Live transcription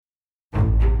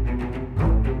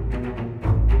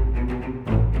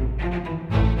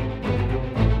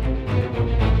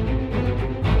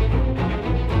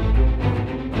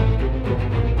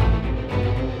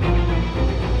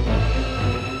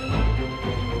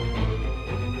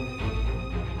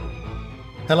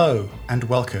Hello, and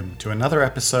welcome to another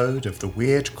episode of the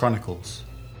Weird Chronicles.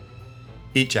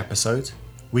 Each episode,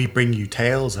 we bring you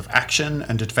tales of action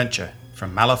and adventure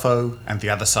from Malifaux and the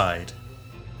other side.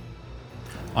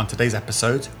 On today's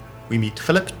episode, we meet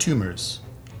Philip Toomers,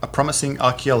 a promising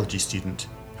archaeology student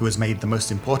who has made the most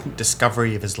important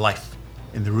discovery of his life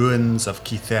in the ruins of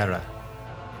Kythera.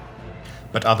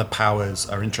 But other powers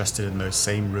are interested in those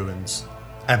same ruins,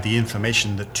 and the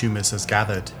information that Toomers has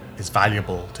gathered is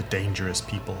valuable to dangerous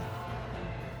people.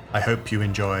 I hope you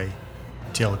enjoy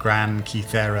Til Gran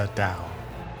Kythera Dau.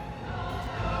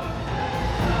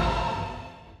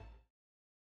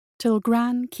 Til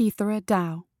Gran Kythera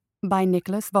Dau by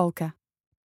Nicholas Volker.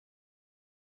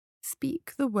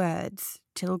 Speak the words,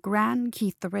 Til Gran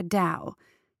Kythera Dau,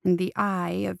 and the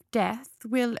eye of death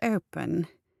will open.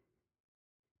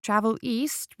 Travel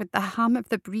east with the hum of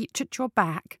the breach at your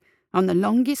back on the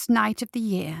longest night of the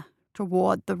year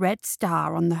toward the red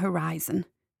star on the horizon.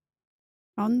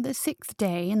 On the 6th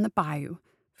day in the bayou,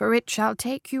 for it shall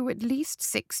take you at least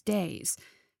 6 days,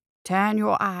 turn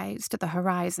your eyes to the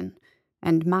horizon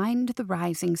and mind the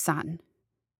rising sun.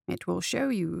 It will show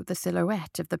you the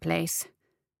silhouette of the place.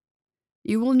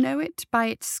 You will know it by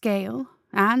its scale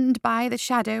and by the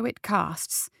shadow it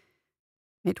casts.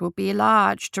 It will be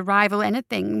large to rival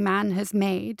anything man has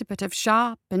made, but of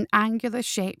sharp and angular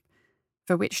shape,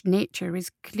 for which nature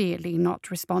is clearly not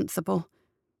responsible.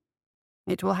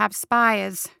 It will have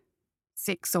spires,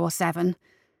 6 or 7,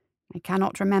 I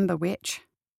cannot remember which,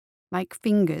 like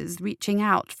fingers reaching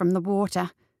out from the water.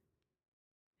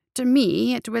 To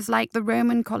me, it was like the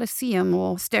Roman Colosseum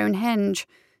or Stonehenge,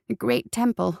 a great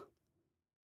temple.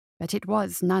 But it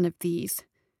was none of these.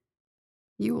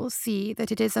 You will see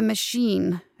that it is a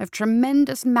machine of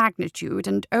tremendous magnitude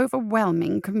and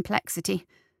overwhelming complexity.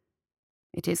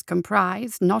 It is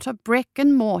comprised not of brick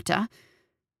and mortar,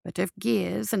 but of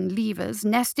gears and levers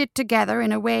nested together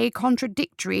in a way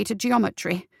contradictory to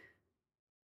geometry.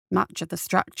 Much of the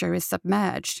structure is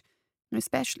submerged,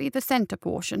 especially the center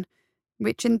portion,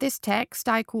 which in this text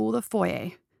I call the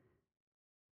foyer.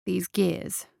 These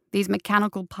gears, these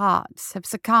mechanical parts, have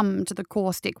succumbed to the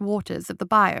caustic waters of the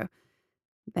bayou,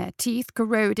 their teeth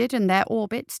corroded and their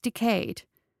orbits decayed.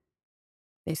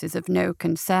 This is of no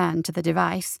concern to the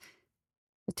device.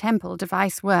 The temple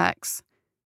device works.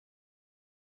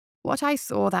 What I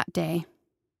saw that day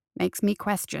makes me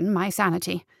question my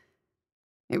sanity.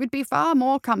 It would be far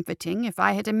more comforting if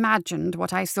I had imagined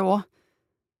what I saw.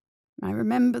 I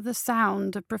remember the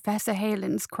sound of Professor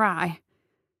Halen's cry,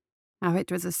 how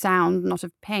it was a sound not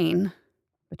of pain,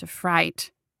 but of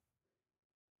fright.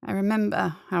 I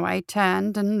remember how I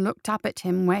turned and looked up at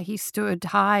him where he stood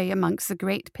high amongst the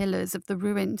great pillars of the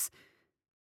ruins.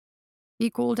 He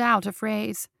called out a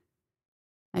phrase.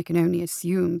 I can only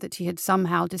assume that he had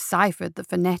somehow deciphered the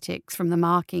phonetics from the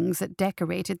markings that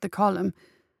decorated the column.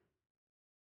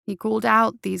 He called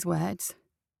out these words,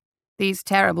 these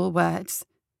terrible words,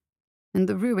 and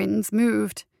the ruins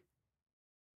moved.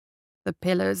 The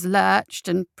pillars lurched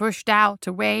and pushed out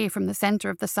away from the center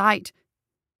of the site.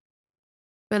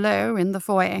 Below, in the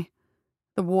foyer,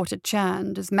 the water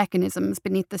churned as mechanisms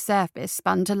beneath the surface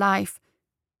spun to life.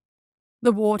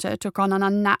 The water took on an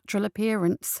unnatural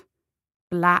appearance,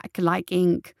 black like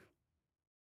ink.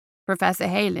 Professor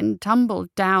Halen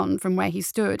tumbled down from where he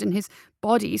stood, and his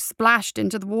body splashed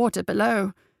into the water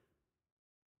below.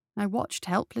 I watched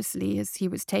helplessly as he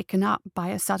was taken up by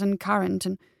a sudden current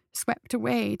and swept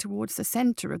away towards the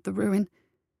center of the ruin,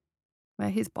 where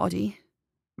his body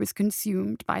was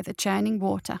consumed by the churning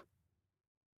water,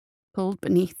 pulled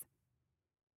beneath.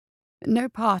 But no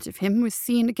part of him was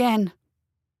seen again.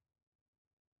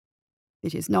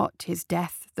 It is not his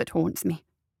death that haunts me.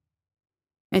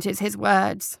 It is his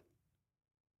words,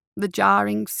 the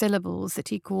jarring syllables that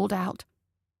he called out.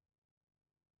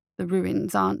 The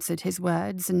ruins answered his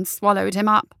words and swallowed him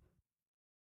up.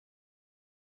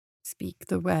 Speak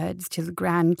the words Til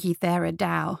Gran Kythera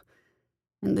Dau,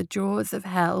 and the jaws of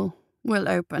hell will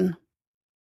open.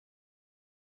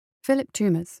 Philip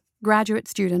Toomers, graduate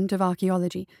student of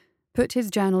archaeology, put his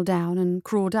journal down and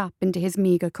crawled up into his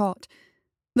meagre cot.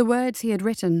 The words he had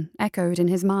written echoed in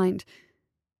his mind.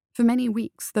 For many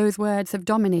weeks, those words have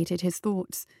dominated his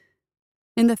thoughts.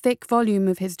 In the thick volume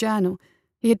of his journal,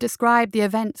 he had described the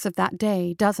events of that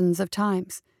day dozens of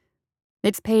times.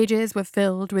 Its pages were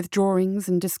filled with drawings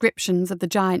and descriptions of the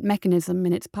giant mechanism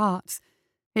and its parts,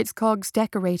 its cogs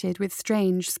decorated with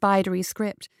strange spidery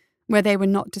script, where they were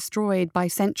not destroyed by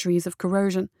centuries of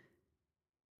corrosion.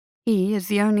 He is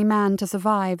the only man to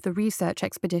survive the research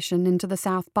expedition into the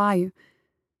South Bayou.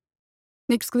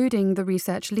 Excluding the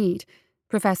research lead,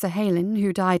 Professor Halen,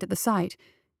 who died at the site,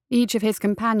 Each of his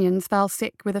companions fell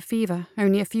sick with a fever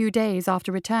only a few days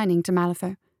after returning to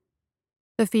Malifaux.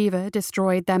 The fever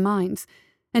destroyed their minds,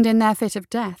 and in their fit of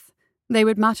death, they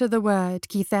would mutter the word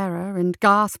Kythera and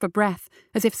gasp for breath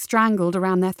as if strangled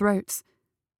around their throats.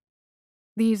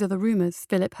 These are the rumours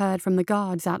Philip heard from the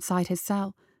guards outside his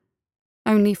cell.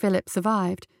 Only Philip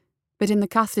survived, but in the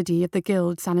custody of the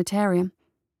guild sanitarium.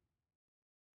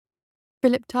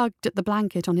 Philip tugged at the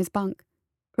blanket on his bunk,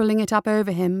 pulling it up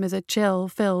over him as a chill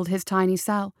filled his tiny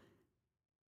cell.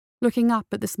 Looking up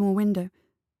at the small window,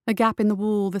 a gap in the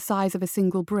wall the size of a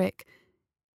single brick,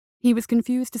 he was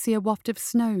confused to see a waft of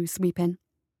snow sweep in.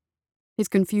 His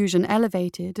confusion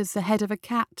elevated as the head of a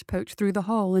cat poked through the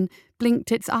hole and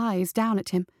blinked its eyes down at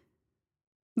him.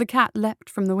 The cat leapt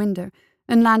from the window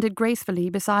and landed gracefully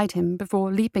beside him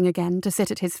before leaping again to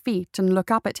sit at his feet and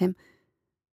look up at him.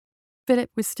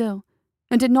 Philip was still,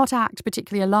 and did not act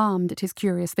particularly alarmed at his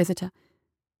curious visitor.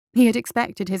 He had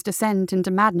expected his descent into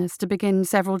madness to begin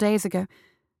several days ago.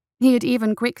 He had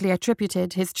even quickly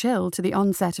attributed his chill to the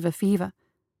onset of a fever.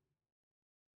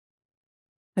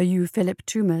 "Are you Philip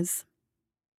Toomers?"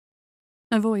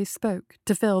 A voice spoke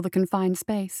to fill the confined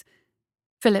space.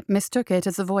 Philip mistook it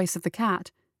as the voice of the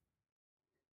cat.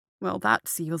 "Well, that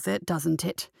seals it, doesn't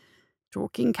it?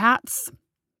 Talking cats?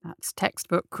 That's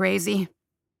textbook crazy,"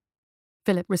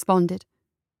 Philip responded.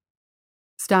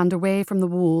 "Stand away from the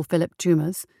wall, Philip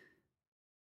Toomers."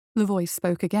 The voice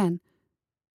spoke again.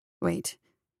 "Wait,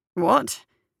 what?"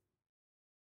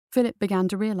 Philip began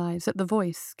to realize that the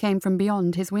voice came from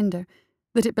beyond his window,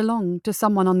 that it belonged to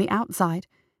someone on the outside.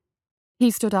 He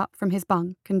stood up from his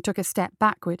bunk and took a step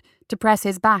backward to press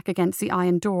his back against the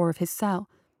iron door of his cell.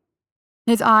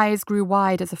 His eyes grew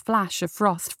wide as a flash of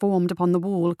frost formed upon the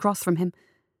wall across from him.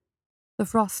 The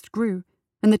frost grew,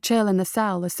 and the chill in the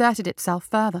cell asserted itself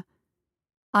further.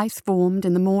 Ice formed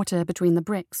in the mortar between the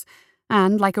bricks,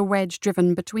 and, like a wedge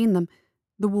driven between them,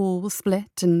 the wall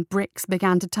split and bricks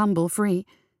began to tumble free.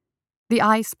 The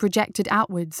ice projected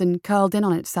outwards and curled in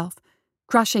on itself,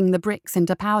 crushing the bricks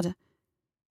into powder.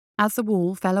 As the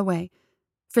wall fell away,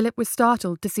 Philip was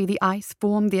startled to see the ice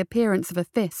form the appearance of a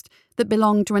fist that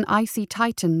belonged to an icy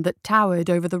titan that towered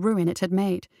over the ruin it had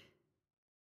made.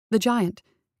 The giant,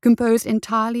 composed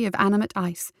entirely of animate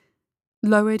ice,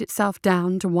 lowered itself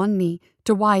down to one knee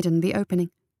to widen the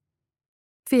opening.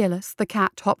 Fearless, the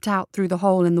cat hopped out through the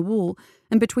hole in the wall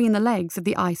and between the legs of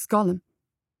the ice golem.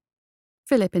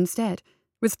 Philip, instead,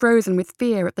 was frozen with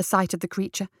fear at the sight of the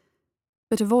creature,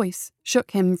 but a voice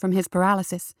shook him from his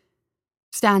paralysis.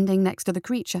 Standing next to the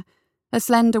creature, a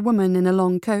slender woman in a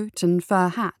long coat and fur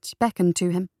hat beckoned to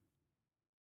him.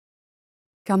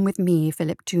 "Come with me,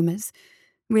 Philip Toomers.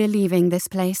 We're leaving this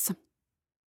place."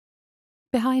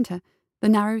 Behind her, the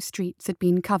narrow streets had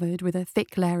been covered with a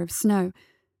thick layer of snow.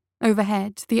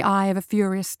 Overhead, the eye of a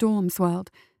furious storm swirled,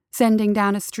 sending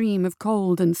down a stream of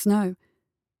cold and snow.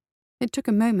 It took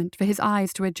a moment for his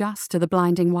eyes to adjust to the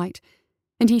blinding white,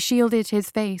 and he shielded his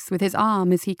face with his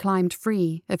arm as he climbed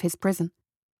free of his prison.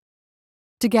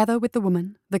 Together with the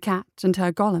woman, the cat, and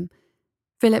her golem,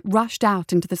 Philip rushed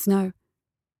out into the snow.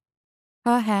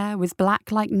 Her hair was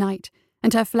black like night,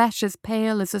 and her flesh as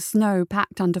pale as the snow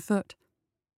packed underfoot.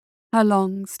 Her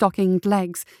long, stockinged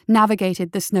legs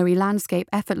navigated the snowy landscape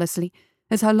effortlessly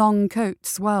as her long coat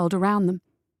swirled around them.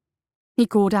 He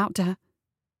called out to her.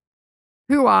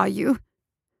 "Who are you?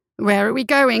 Where are we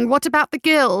going? What about the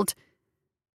guild?"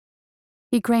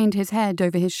 He craned his head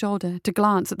over his shoulder to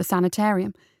glance at the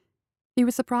sanitarium. He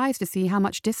was surprised to see how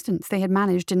much distance they had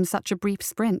managed in such a brief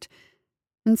sprint,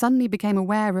 and suddenly became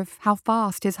aware of how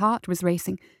fast his heart was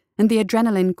racing and the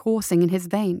adrenaline coursing in his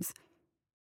veins.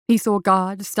 He saw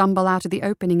guards stumble out of the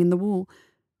opening in the wall,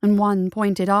 and one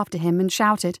pointed after him and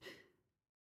shouted.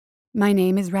 "My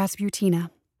name is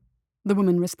Rasputina," the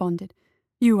woman responded.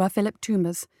 "You are Philip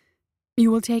Toomers.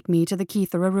 You will take me to the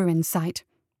Kythera ruins site."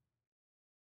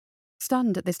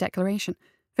 Stunned at this declaration,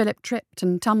 Philip tripped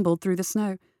and tumbled through the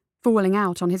snow, falling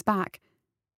out on his back.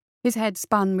 His head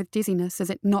spun with dizziness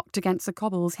as it knocked against the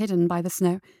cobbles hidden by the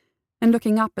snow, and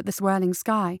looking up at the swirling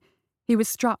sky, he was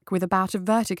struck with a bout of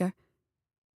vertigo.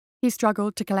 He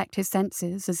struggled to collect his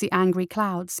senses as the angry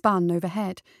clouds spun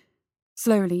overhead.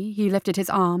 Slowly, he lifted his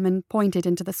arm and pointed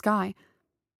into the sky.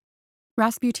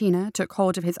 Rasputina took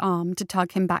hold of his arm to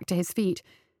tug him back to his feet,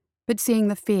 but seeing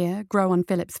the fear grow on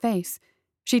Philip's face,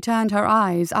 she turned her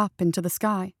eyes up into the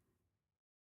sky.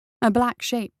 A black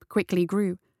shape quickly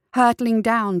grew, hurtling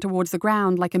down towards the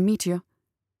ground like a meteor.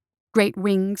 Great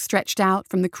wings stretched out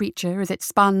from the creature as it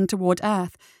spun toward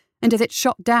Earth, and as it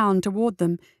shot down toward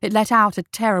them, it let out a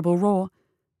terrible roar,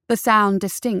 the sound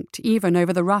distinct even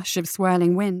over the rush of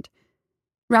swirling wind.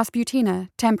 Rasputina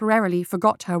temporarily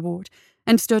forgot her ward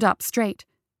and stood up straight,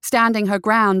 standing her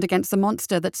ground against the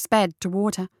monster that sped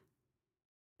toward her.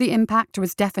 The impact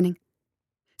was deafening.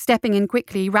 Stepping in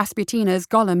quickly, Rasputina's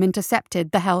golem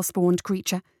intercepted the hell-spawned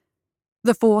creature.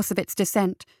 The force of its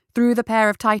descent threw the pair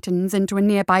of titans into a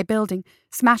nearby building,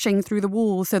 smashing through the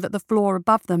wall so that the floor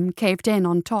above them caved in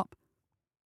on top.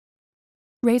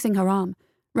 Raising her arm,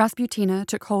 Rasputina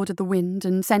took hold of the wind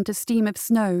and sent a stream of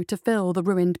snow to fill the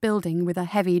ruined building with a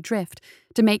heavy drift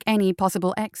to make any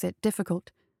possible exit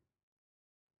difficult.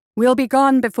 "We'll be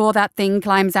gone before that thing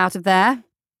climbs out of there,"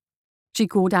 she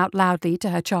called out loudly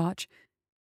to her charge.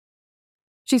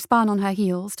 She spun on her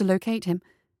heels to locate him,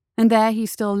 and there he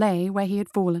still lay where he had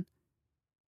fallen.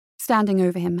 Standing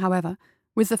over him, however,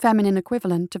 was the feminine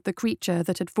equivalent of the creature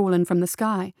that had fallen from the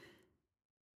sky.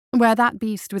 Where that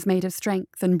beast was made of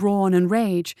strength and brawn and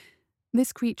rage,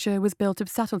 this creature was built of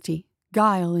subtlety,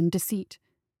 guile and deceit.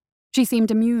 She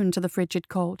seemed immune to the frigid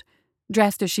cold,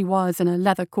 dressed as she was in a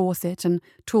leather corset and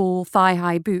tall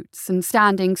thigh-high boots and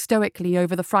standing stoically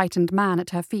over the frightened man at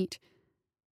her feet.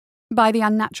 By the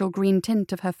unnatural green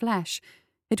tint of her flesh,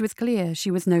 it was clear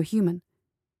she was no human.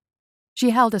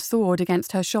 She held a sword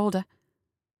against her shoulder.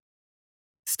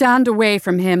 "Stand away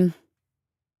from him,"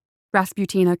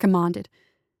 Rasputina commanded,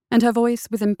 and her voice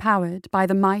was empowered by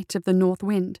the might of the north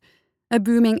wind, a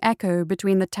booming echo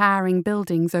between the towering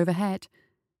buildings overhead.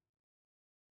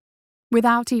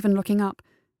 Without even looking up,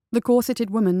 the corseted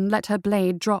woman let her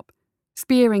blade drop,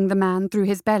 spearing the man through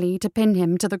his belly to pin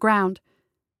him to the ground.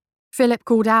 Philip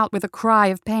called out with a cry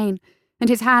of pain, and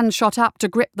his hand shot up to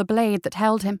grip the blade that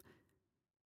held him.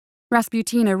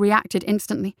 Rasputina reacted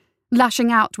instantly,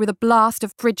 lashing out with a blast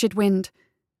of frigid wind.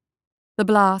 The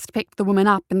blast picked the woman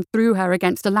up and threw her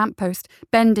against a lamppost,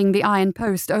 bending the iron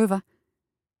post over.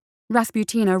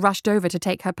 Rasputina rushed over to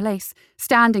take her place,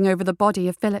 standing over the body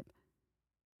of Philip.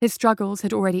 His struggles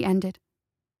had already ended.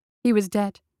 He was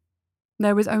dead.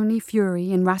 There was only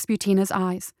fury in Rasputina's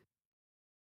eyes.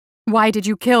 "Why did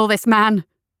you kill this man?"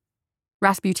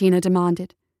 Rasputina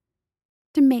demanded.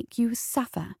 "To make you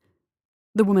suffer,"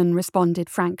 the woman responded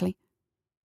frankly.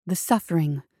 "The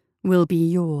suffering will be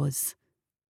yours."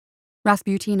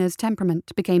 Rasputina's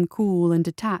temperament became cool and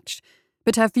detached,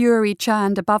 but her fury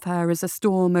churned above her as a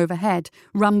storm overhead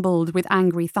rumbled with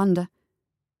angry thunder.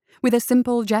 With a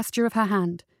simple gesture of her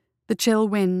hand, the chill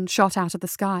wind shot out of the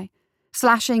sky,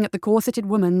 slashing at the corseted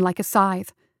woman like a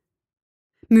scythe.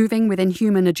 Moving with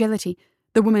inhuman agility,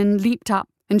 the woman leaped up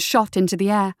and shot into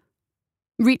the air.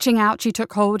 Reaching out, she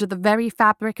took hold of the very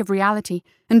fabric of reality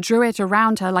and drew it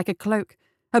around her like a cloak,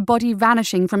 her body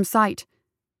vanishing from sight.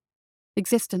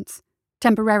 Existence,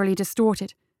 temporarily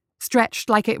distorted, stretched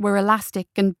like it were elastic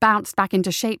and bounced back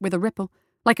into shape with a ripple,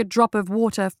 like a drop of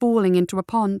water falling into a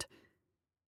pond.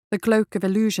 The cloak of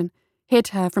illusion hid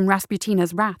her from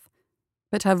Rasputina's wrath,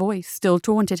 but her voice still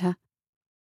taunted her.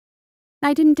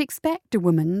 "I didn't expect a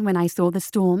woman when I saw the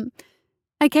storm.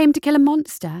 I came to kill a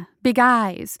monster, big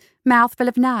eyes, mouth full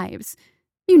of knives.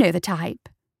 You know the type."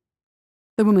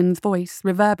 The woman's voice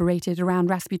reverberated around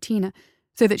Rasputina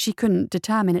so that she couldn't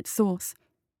determine its source.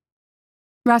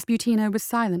 Rasputina was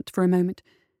silent for a moment,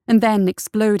 and then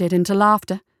exploded into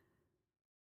laughter.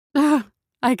 "Oh,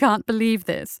 I can't believe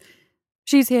this.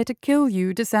 She's here to kill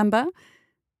you, December.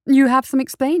 You have some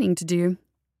explaining to do.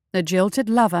 A jilted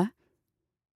lover."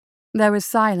 There was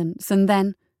silence, and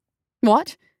then,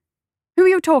 "What? Who are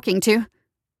you talking to?"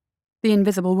 The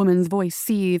invisible woman's voice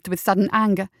seethed with sudden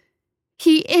anger.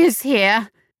 "He is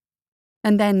here."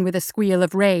 And then with a squeal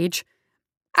of rage,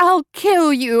 "I'll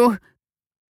kill you."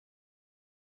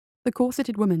 The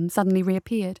corseted woman suddenly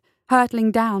reappeared,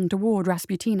 hurtling down toward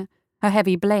Rasputina, her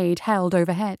heavy blade held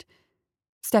overhead.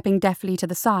 Stepping deftly to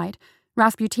the side,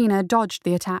 Rasputina dodged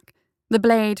the attack, the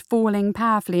blade falling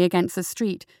powerfully against the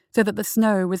street so that the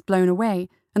snow was blown away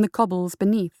and the cobbles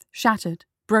beneath shattered,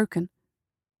 broken.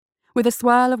 With a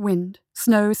swirl of wind,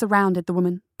 snow surrounded the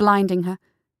woman, blinding her.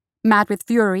 Mad with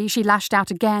fury, she lashed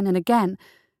out again and again,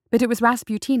 but it was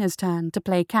Rasputina's turn to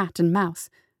play cat and mouse,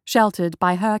 sheltered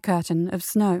by her curtain of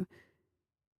snow.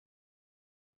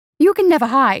 "You can never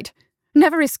hide,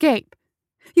 never escape.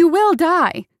 You will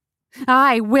die.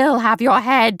 I will have your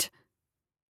head,"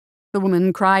 the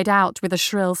woman cried out with a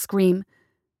shrill scream.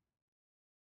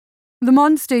 "The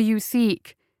monster you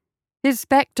seek, his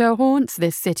spectre haunts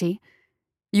this city.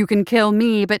 You can kill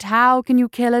me, but how can you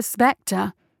kill a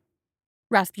spectre?"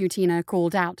 Rasputina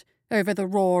called out over the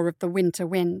roar of the winter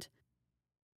wind.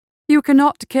 "You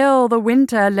cannot kill the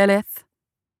winter, Lilith."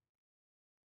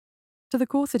 To the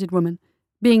corseted woman,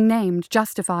 being named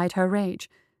justified her rage.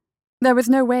 There was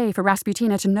no way for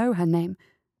Rasputina to know her name,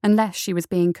 unless she was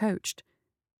being coached.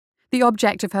 The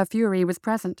object of her fury was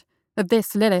present. Of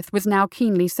this Lilith was now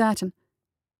keenly certain.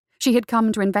 She had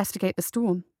come to investigate the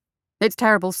storm. Its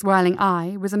terrible swirling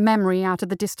eye was a memory out of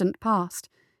the distant past.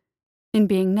 In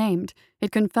being named,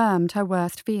 it confirmed her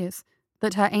worst fears,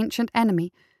 that her ancient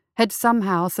enemy had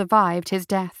somehow survived his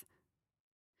death.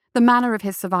 The manner of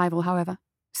his survival, however,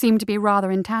 seemed to be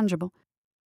rather intangible.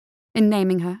 In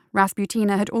naming her,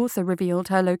 Rasputina had also revealed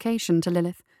her location to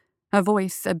Lilith, her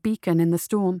voice a beacon in the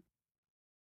storm.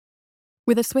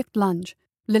 With a swift lunge,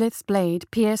 Lilith's blade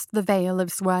pierced the veil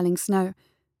of swirling snow,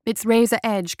 its razor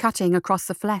edge cutting across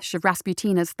the flesh of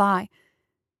Rasputina's thigh.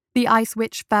 The ice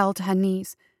witch fell to her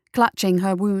knees, clutching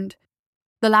her wound.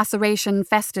 The laceration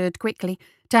festered quickly,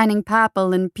 turning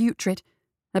purple and putrid,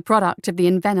 a product of the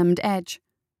envenomed edge.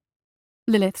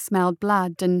 Lilith smelled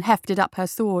blood and hefted up her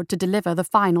sword to deliver the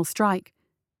final strike.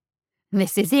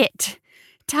 "This is it.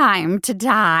 Time to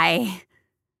die."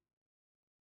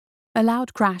 A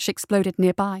loud crash exploded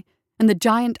nearby, and the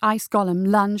giant ice golem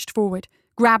lunged forward,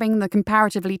 grabbing the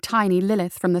comparatively tiny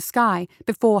Lilith from the sky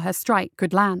before her strike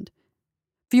could land.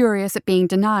 Furious at being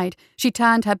denied, she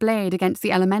turned her blade against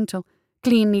the elemental,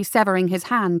 cleanly severing his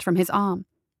hand from his arm.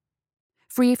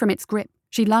 Free from its grip,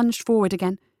 she lunged forward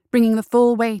again, bringing the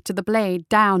full weight of the blade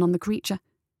down on the creature.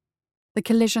 The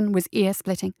collision was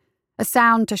ear-splitting, a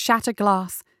sound to shatter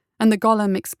glass, and the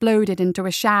golem exploded into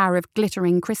a shower of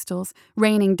glittering crystals,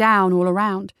 raining down all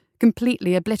around,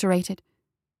 completely obliterated.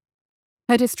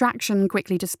 Her distraction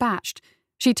quickly dispatched,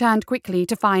 she turned quickly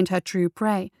to find her true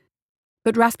prey,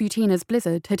 but Rasputina's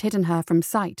blizzard had hidden her from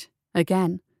sight,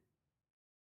 again.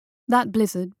 That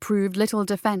blizzard proved little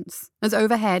defense, as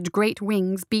overhead great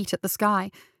wings beat at the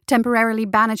sky, temporarily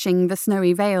banishing the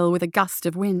snowy veil with a gust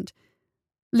of wind.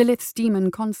 Lilith's demon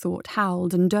consort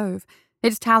howled and dove,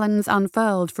 its talons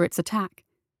unfurled for its attack.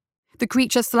 The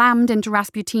creature slammed into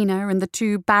Rasputina, and the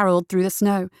two barreled through the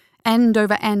snow, end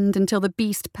over end until the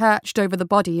beast perched over the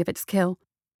body of its kill.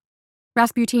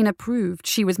 Rasputina proved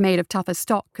she was made of tougher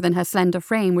stock than her slender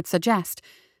frame would suggest,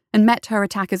 and met her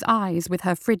attacker's eyes with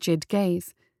her frigid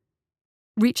gaze.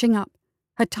 Reaching up,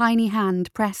 her tiny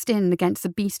hand pressed in against the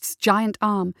beast's giant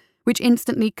arm, which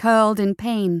instantly curled in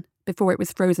pain before it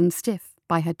was frozen stiff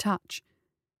by her touch.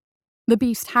 The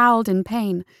beast howled in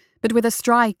pain, but with a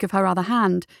strike of her other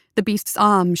hand, the beast's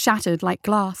arm shattered like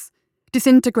glass,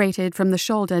 disintegrated from the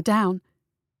shoulder down.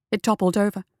 It toppled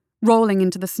over, rolling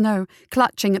into the snow,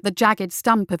 clutching at the jagged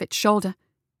stump of its shoulder.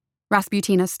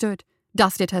 Rasputina stood,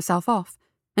 dusted herself off,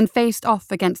 and faced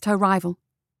off against her rival.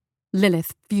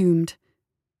 Lilith fumed.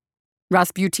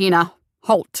 "Rasputina,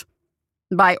 halt.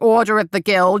 By order of the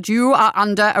guild, you are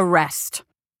under arrest."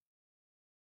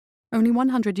 Only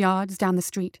 100 yards down the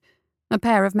street, a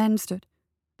pair of men stood.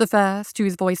 The first,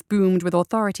 whose voice boomed with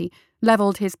authority,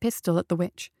 levelled his pistol at the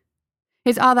witch.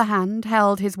 His other hand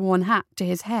held his worn hat to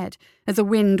his head as a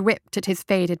wind whipped at his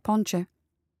faded poncho.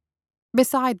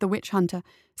 Beside the witch hunter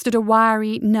stood a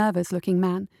wiry, nervous-looking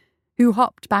man, who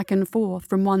hopped back and forth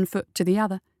from one foot to the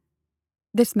other.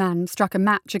 This man struck a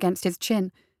match against his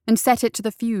chin and set it to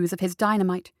the fuse of his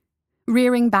dynamite.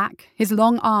 Rearing back, his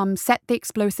long arm set the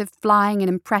explosive flying an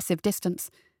impressive distance,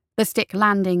 the stick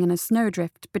landing in a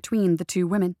snowdrift between the two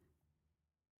women.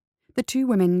 The two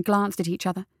women glanced at each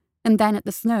other, and then at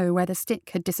the snow where the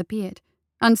stick had disappeared,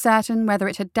 uncertain whether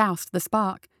it had doused the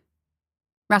spark.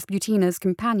 Rasputina's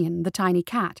companion, the tiny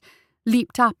cat,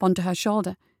 leaped up onto her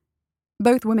shoulder.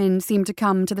 Both women seemed to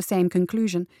come to the same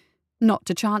conclusion, not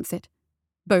to chance it.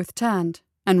 Both turned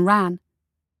and ran.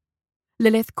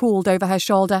 Lilith called over her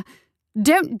shoulder,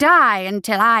 "Don't die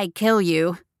until I kill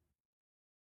you."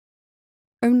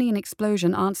 Only an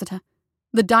explosion answered her.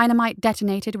 The dynamite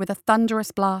detonated with a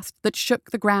thunderous blast that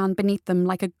shook the ground beneath them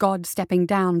like a god stepping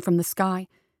down from the sky.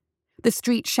 The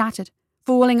street shattered,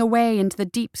 falling away into the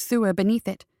deep sewer beneath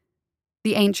it.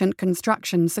 The ancient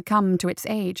construction succumbed to its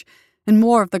age, and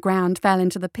more of the ground fell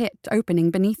into the pit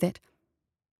opening beneath it.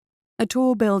 A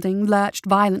tall building lurched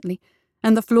violently,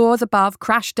 and the floors above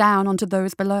crashed down onto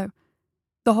those below.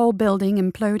 The whole building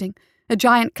imploding, a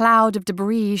giant cloud of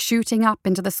debris shooting up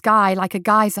into the sky like a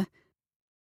geyser.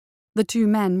 The two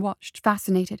men watched,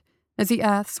 fascinated, as the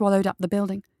earth swallowed up the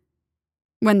building.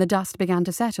 When the dust began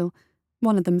to settle,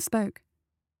 one of them spoke.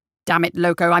 "Damn it,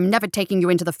 Loco, I'm never taking you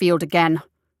into the field again.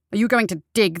 Are you going to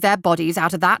dig their bodies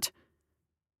out of that?"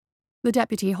 The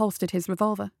deputy holstered his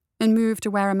revolver and moved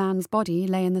to where a man's body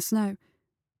lay in the snow.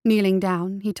 Kneeling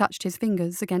down, he touched his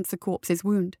fingers against the corpse's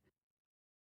wound.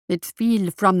 "It's Phil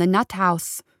from the nut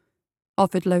house,"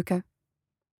 offered Loco.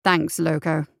 "Thanks,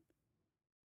 Loco."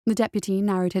 The deputy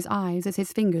narrowed his eyes as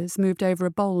his fingers moved over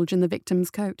a bulge in the victim's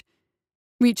coat.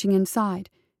 Reaching inside,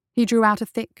 he drew out a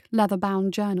thick,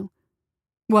 leather-bound journal.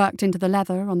 Worked into the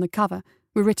leather on the cover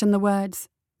were written the words,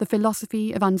 "The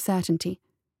Philosophy of Uncertainty."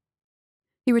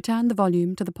 He returned the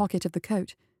volume to the pocket of the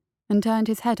coat and turned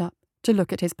his head up to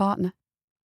look at his partner.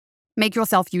 Make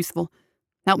yourself useful.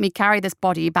 Help me carry this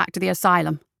body back to the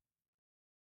asylum.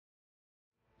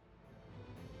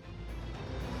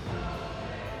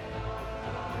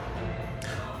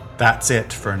 That's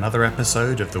it for another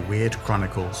episode of the Weird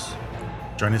Chronicles.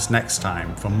 Join us next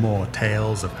time for more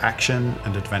tales of action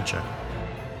and adventure.